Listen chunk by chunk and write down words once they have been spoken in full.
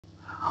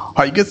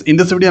Hi guys, in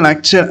this video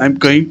lecture I'm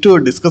going to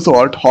discuss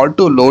about how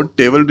to load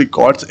table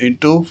records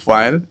into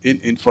file in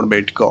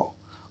Informatica.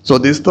 So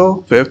this is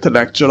the fifth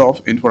lecture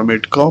of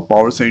Informatica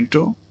Power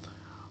Center.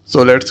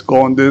 So let's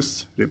go on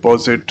this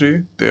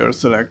repository. They are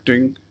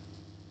selecting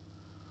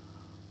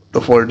the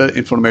folder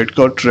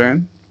Informatica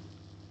train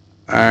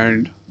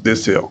and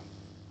this here.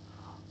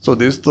 So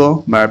this is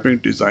the mapping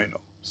designer.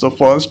 So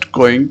first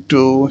going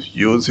to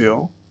use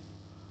here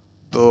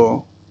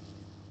the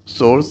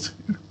source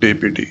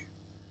DPT.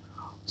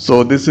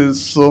 So this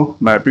is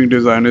mapping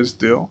design is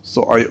there.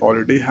 So I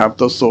already have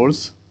the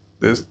source.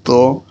 This is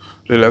the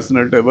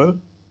relational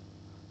table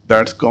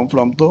that's come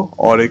from the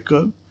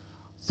Oracle.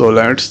 So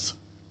let's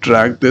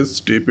drag this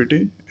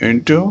DPT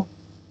into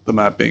the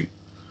mapping.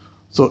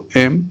 So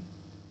m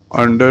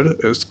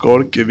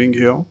underscore giving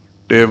here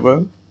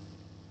table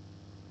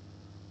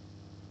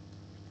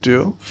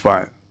to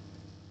file.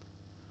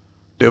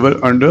 Table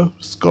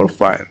underscore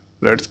file.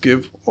 Let's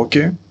give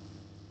OK.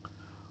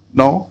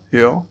 Now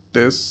here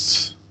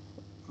this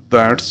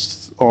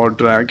that's or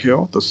drag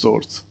here the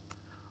source.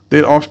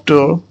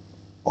 Thereafter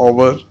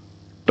our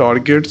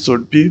target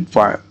should be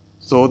file,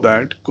 so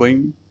that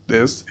going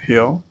this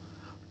here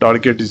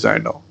target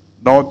designer.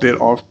 Now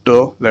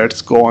thereafter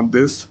let's go on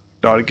this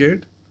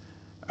target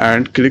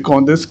and click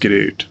on this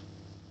create.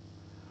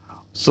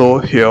 So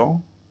here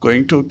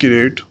going to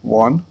create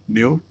one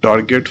new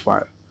target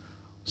file.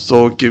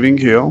 So giving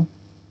here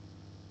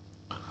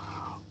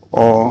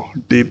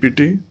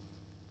DPT,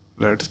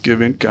 let's give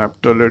in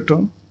capital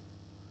letter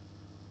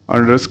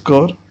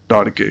underscore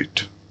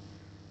target.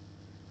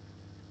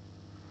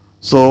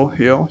 So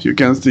here you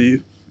can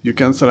see you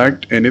can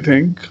select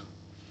anything,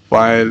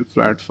 file,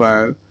 flat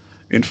file,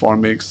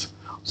 Informix.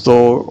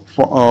 So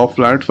for a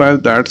flat file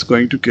that's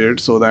going to create,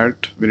 so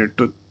that we need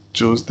to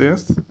choose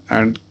this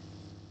and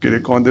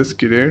click on this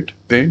create,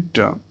 then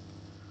done.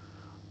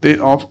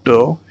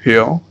 Thereafter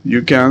here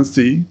you can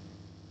see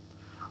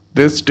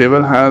this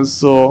table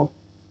has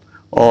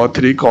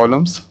three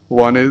columns.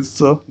 One is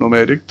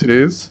numeric,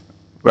 three is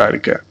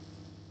varchar.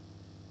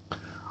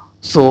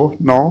 So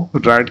now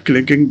right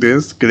clicking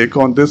this, click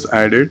on this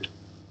edit.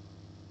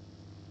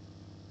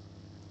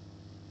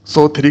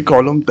 So three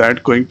columns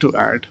that going to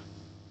add.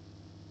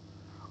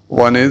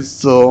 One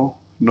is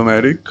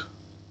numeric.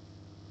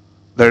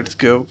 Let's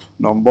give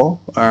number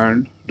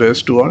and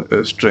rest to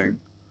our string.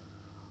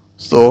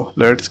 So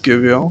let's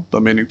give here the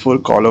meaningful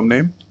column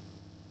name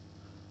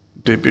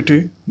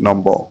DPT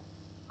number.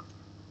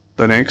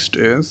 The next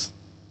is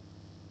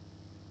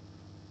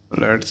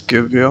let's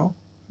give here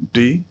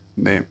D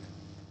name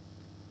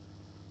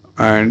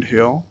and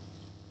here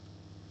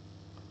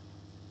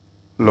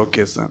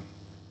location.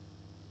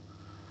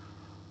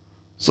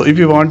 So if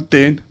you want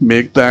then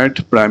make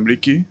that primary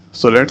key.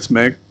 So let's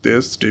make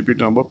this DPT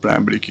number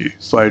primary key.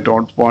 So I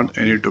don't want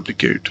any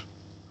duplicate.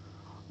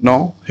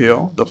 Now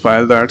here the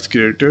file that's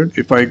created,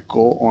 if I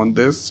go on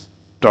this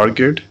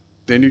target,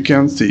 then you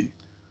can see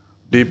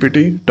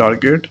DPT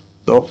target,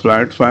 the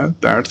flat file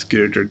that's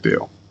created there.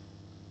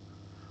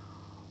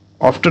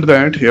 After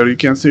that here you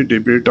can see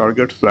DPT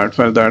target flat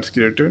file that's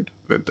created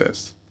with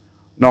this.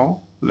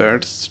 Now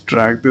let's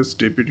drag this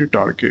DPT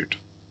target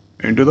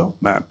into the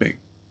mapping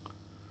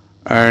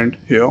and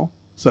here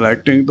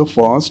selecting the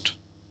first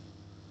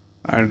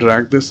and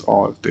drag this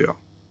all there.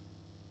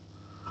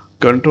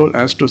 Control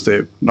S to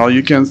save. Now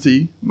you can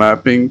see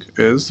mapping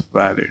is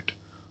valid.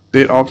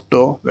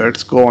 Thereafter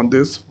let's go on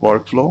this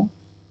workflow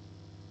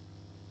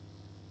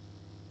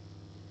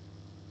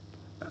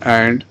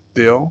and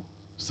there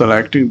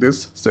selecting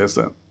this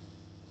session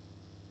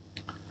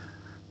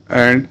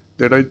and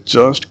that I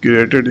just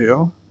created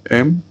here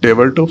m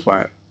table to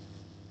file.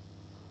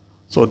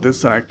 So this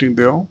selecting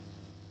there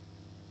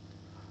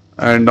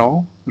and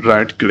now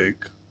right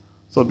click.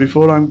 So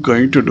before I'm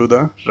going to do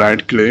the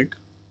right click,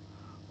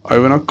 I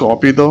wanna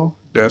copy the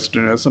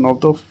destination of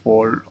the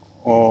folder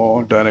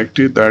or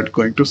directory that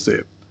going to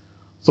save.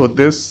 So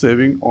this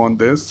saving on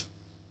this,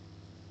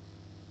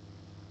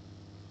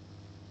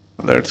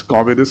 let's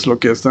copy this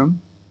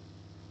location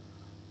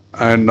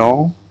and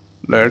now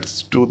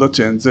let's do the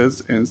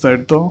changes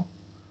inside the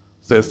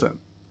session.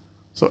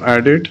 So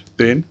edit,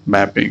 then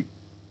mapping.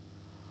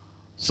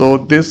 So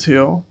this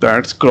here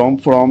that's come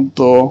from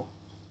the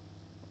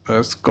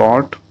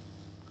Scott.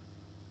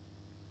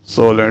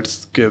 So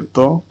let's give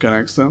the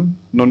connection.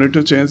 No need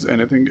to change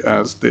anything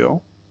else there.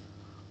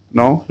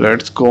 Now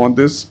let's go on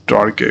this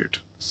target.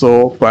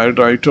 So file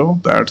writer,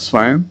 that's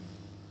fine.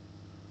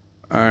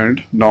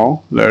 And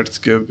now let's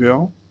give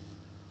here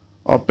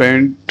a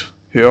paint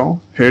here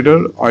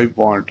header I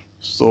want.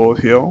 So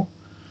here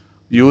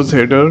use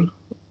header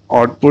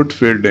output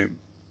field name.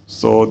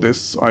 So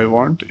this I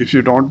want. If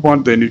you don't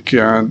want, then you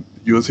can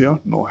use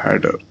here no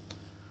header.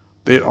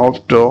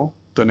 Thereafter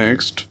the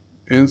next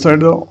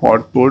inside the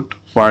output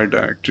file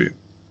directory.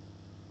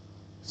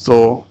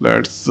 So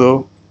let's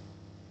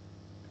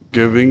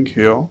giving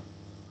here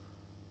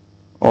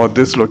or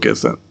this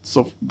location.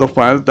 So the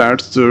file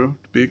that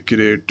should be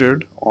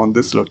created on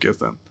this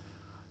location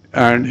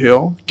and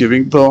here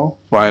giving the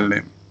file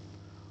name.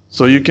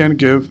 So you can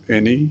give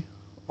any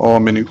or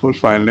meaningful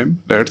file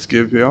name. Let's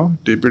give here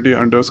dpt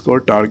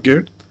underscore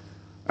target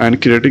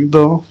and creating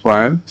the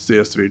file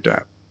CSV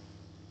tab.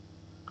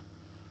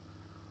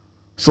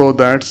 So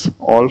that's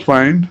all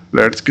fine.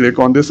 Let's click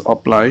on this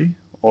apply,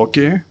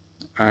 OK,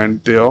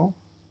 and there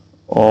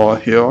or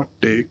here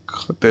take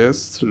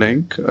this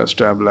link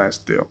stabilize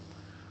there.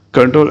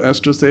 Control S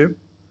to save.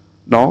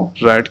 Now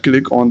right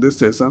click on this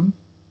session.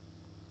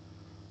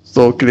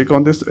 So click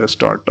on this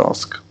start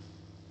task.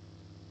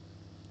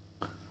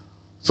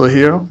 So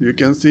here you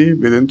can see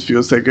within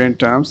few second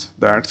times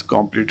that's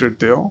completed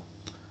there.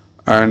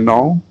 And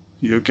now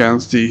you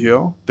can see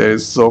here there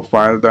is a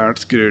file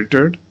that's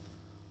created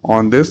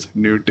on this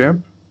new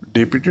tab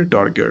dpt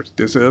target.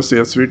 This is a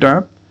CSV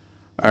tab,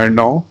 and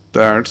now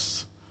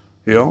that's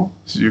here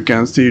you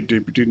can see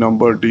dpt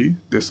number D,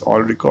 this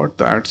all record,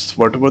 that's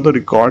whatever the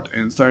record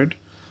inside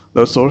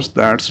the source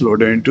that's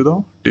loaded into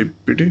the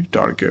dpt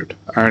target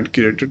and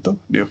created the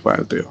new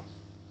file there.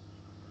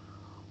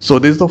 So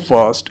this is the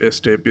first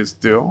step is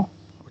there.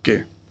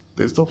 Okay,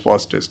 this is the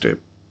first step.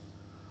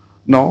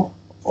 Now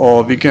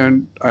we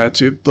can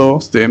achieve the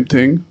same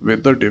thing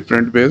with the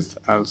different ways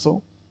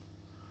also.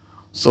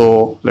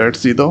 So let's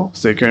see the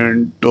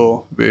second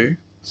way.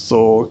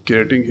 So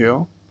creating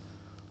here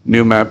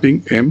new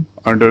mapping m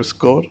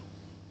underscore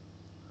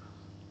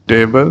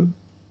table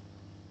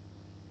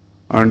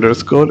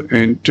underscore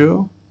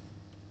into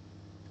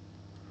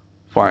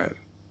file.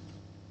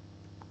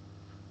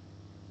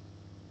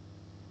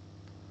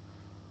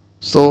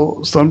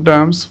 So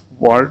sometimes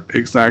what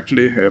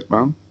exactly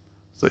happen?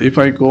 So if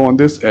I go on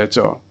this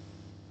HR,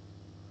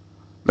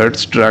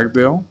 let's drag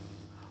there.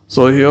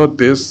 So here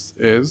this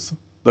is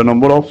the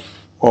number of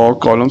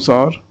columns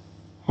are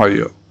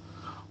higher.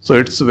 So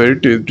it's very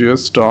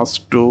tedious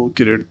task to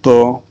create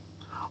the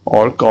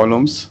all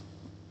columns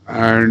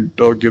and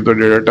give the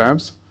data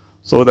types.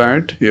 So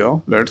that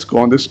here let's go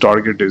on this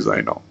target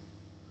designer,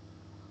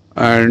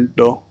 and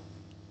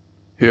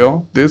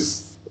here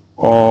this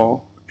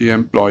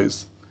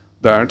employees,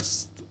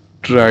 that's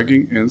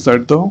dragging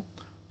inside the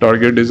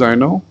target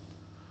designer,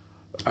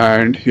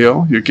 and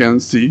here you can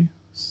see.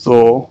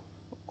 So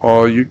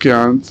you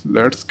can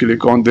let's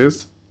click on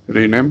this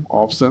rename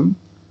option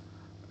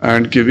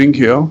and giving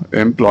here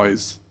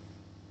employees.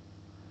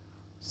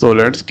 So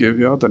let's give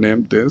here the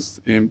name this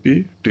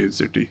MP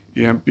TCT,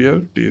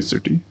 EMPL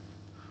TCT.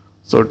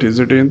 So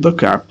TCT in the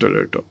capital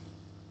letter.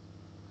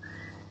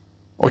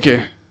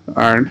 Okay,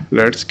 and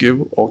let's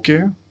give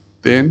OK.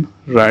 Then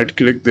right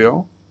click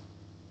there,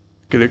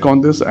 click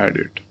on this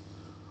edit.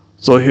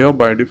 So here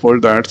by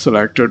default that's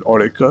selected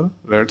Oracle.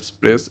 Let's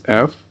press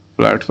F,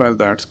 flat file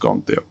that's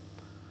come there.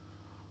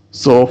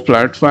 So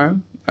flat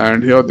file,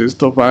 and here this is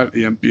the file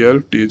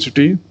EMPL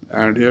THT,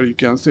 and here you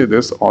can see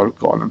this all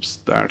columns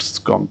that's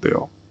come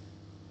there.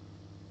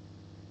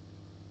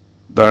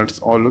 That's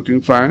all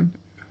looking fine.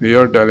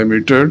 Here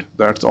delimited,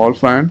 that's all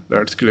fine.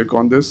 Let's click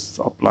on this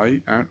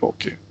apply and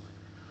OK.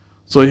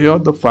 So here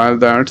the file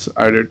that's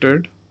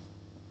edited,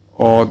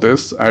 or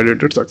this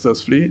edited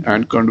successfully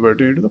and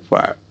converted into the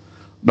file.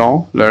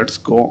 Now let's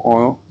go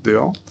on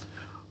there,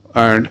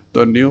 and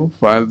the new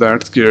file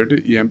that's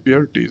created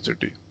EMPL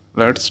TCT.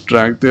 Let's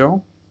drag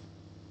there,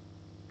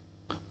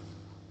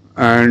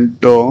 and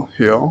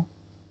here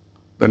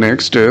the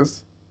next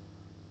is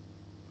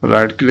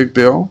right click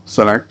there,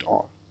 select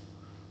all.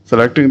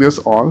 Selecting this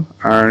all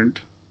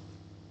and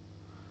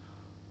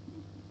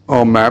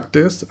map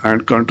this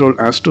and Control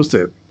S to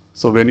save.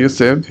 So when you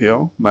save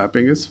here,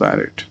 mapping is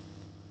valid.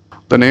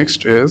 The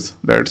next is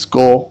let's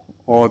go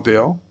over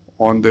there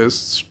on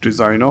this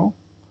designer.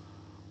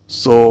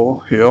 So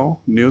here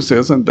new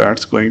session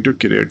that's going to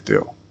create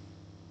there.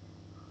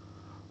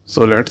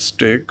 So let's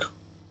take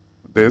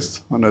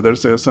this another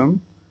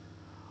session.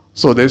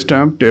 So this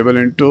time table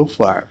into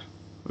file.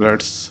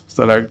 Let's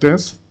select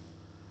this,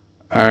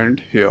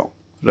 and here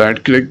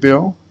right click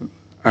there,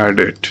 add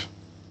it.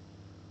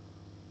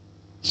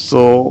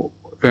 So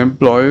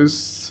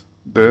employees,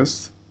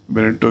 this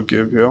we need to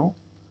give here.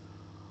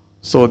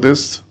 So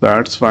this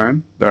that's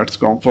fine, that's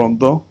come from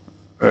the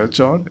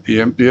HR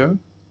EMPL.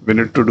 We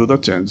need to do the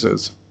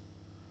changes.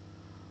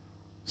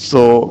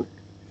 So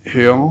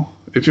here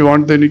if you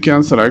want, then you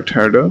can select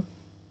header,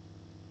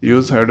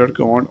 use header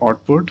command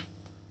output,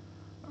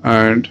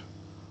 and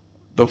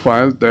the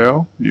file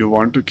there you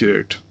want to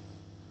create.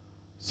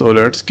 So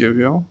let's give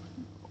here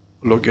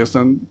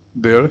location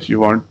there you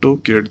want to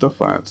create the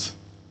files.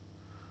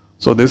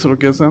 So this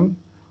location,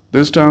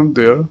 this time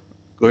there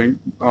going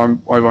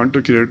I want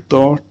to create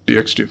the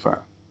txt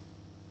file.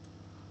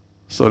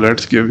 So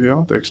let's give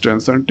here the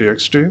extension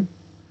txt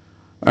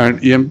and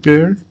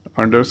empl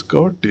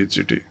underscore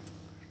txt,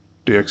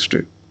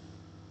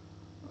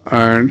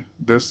 and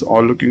this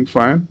all looking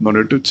fine, no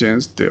need to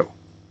change there.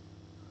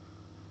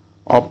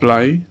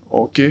 Apply,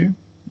 OK,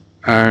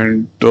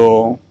 and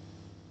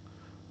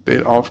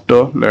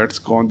thereafter let's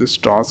go on this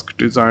task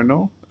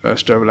designer,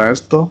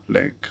 stabilize the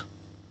link,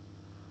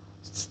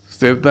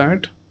 save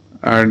that,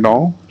 and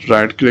now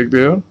right click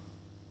there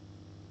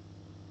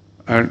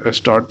and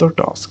start the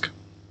task.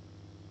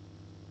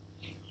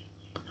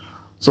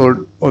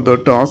 So the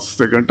task,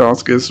 second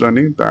task is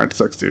running, that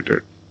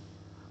succeeded.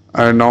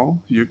 And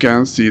now you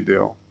can see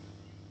there.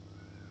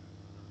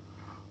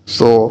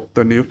 So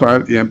the new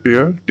file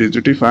empr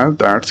tgt file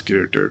that's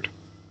created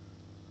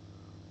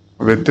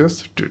with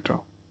this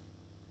data.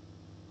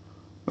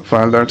 The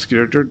file that's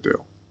created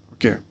there.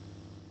 Okay.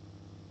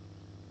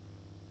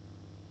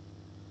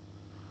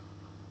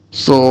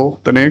 So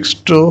the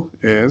next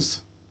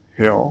is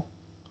here.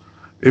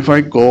 If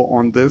I go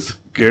on this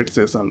get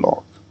session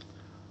log,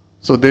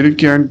 so there you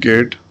can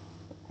get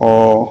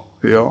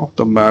here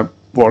the map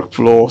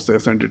workflow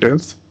session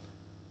details.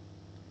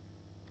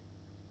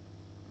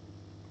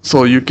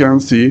 So you can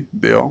see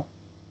there.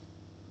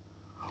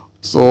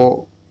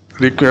 So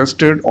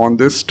requested on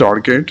this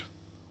target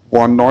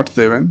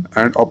 107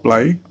 and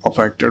apply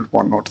affected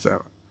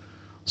 107.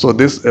 So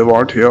this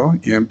award here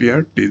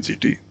empr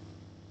tgt.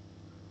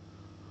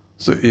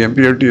 So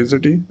empr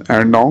tgt,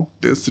 and now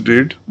this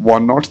read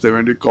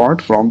 107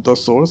 record from the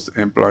source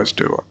employees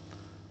table,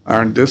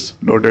 and this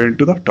loaded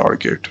into the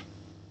target.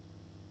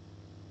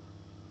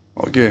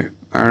 Okay,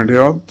 and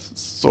here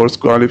source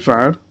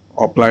qualifier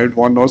applied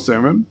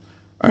 107,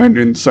 and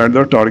inside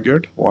the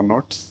target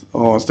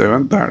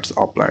 107 that's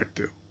applied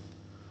there.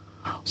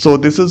 So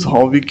this is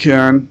how we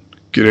can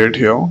create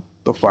here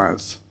the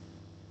files.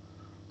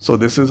 So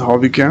this is how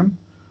we can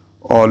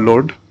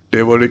load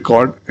table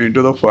record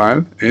into the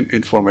file in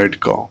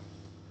Informatica.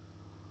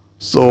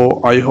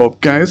 So I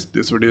hope guys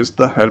this video is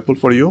helpful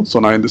for you. So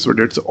now in this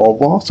video it's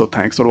over. So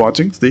thanks for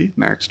watching. See you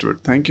next video.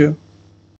 Thank you.